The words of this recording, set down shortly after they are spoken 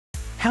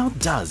How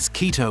does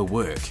keto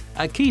work?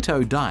 A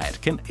keto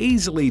diet can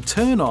easily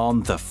turn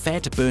on the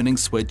fat-burning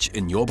switch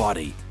in your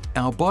body.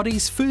 Our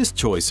body's first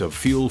choice of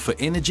fuel for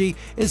energy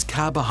is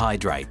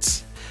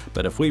carbohydrates.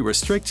 But if we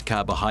restrict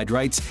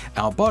carbohydrates,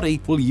 our body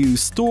will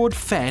use stored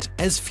fat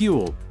as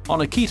fuel.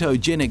 On a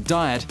ketogenic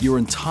diet, your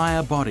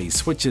entire body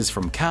switches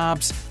from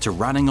carbs to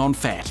running on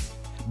fat.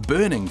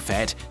 Burning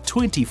fat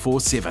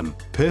 24/7,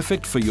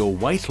 perfect for your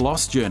weight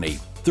loss journey.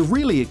 The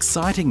really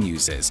exciting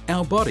news is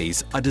our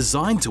bodies are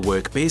designed to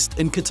work best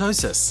in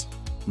ketosis.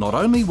 Not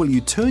only will you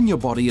turn your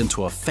body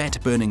into a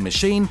fat-burning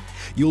machine,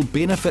 you'll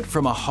benefit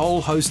from a whole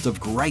host of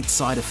great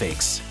side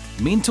effects.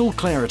 Mental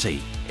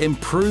clarity,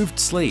 improved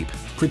sleep,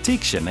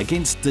 protection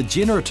against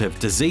degenerative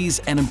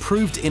disease and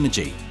improved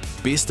energy.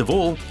 Best of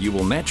all, you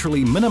will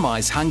naturally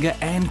minimize hunger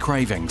and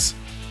cravings.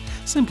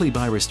 Simply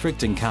by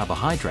restricting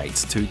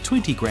carbohydrates to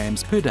 20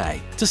 grams per day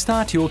to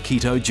start your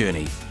keto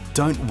journey.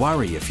 Don't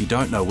worry if you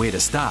don't know where to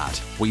start.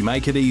 We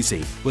make it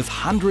easy with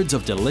hundreds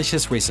of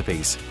delicious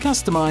recipes,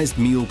 customized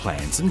meal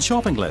plans and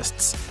shopping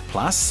lists,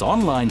 plus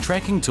online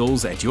tracking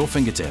tools at your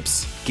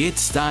fingertips. Get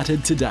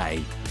started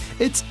today.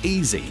 It's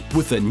easy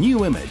with the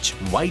New Image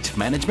Weight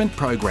Management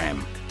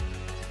Program.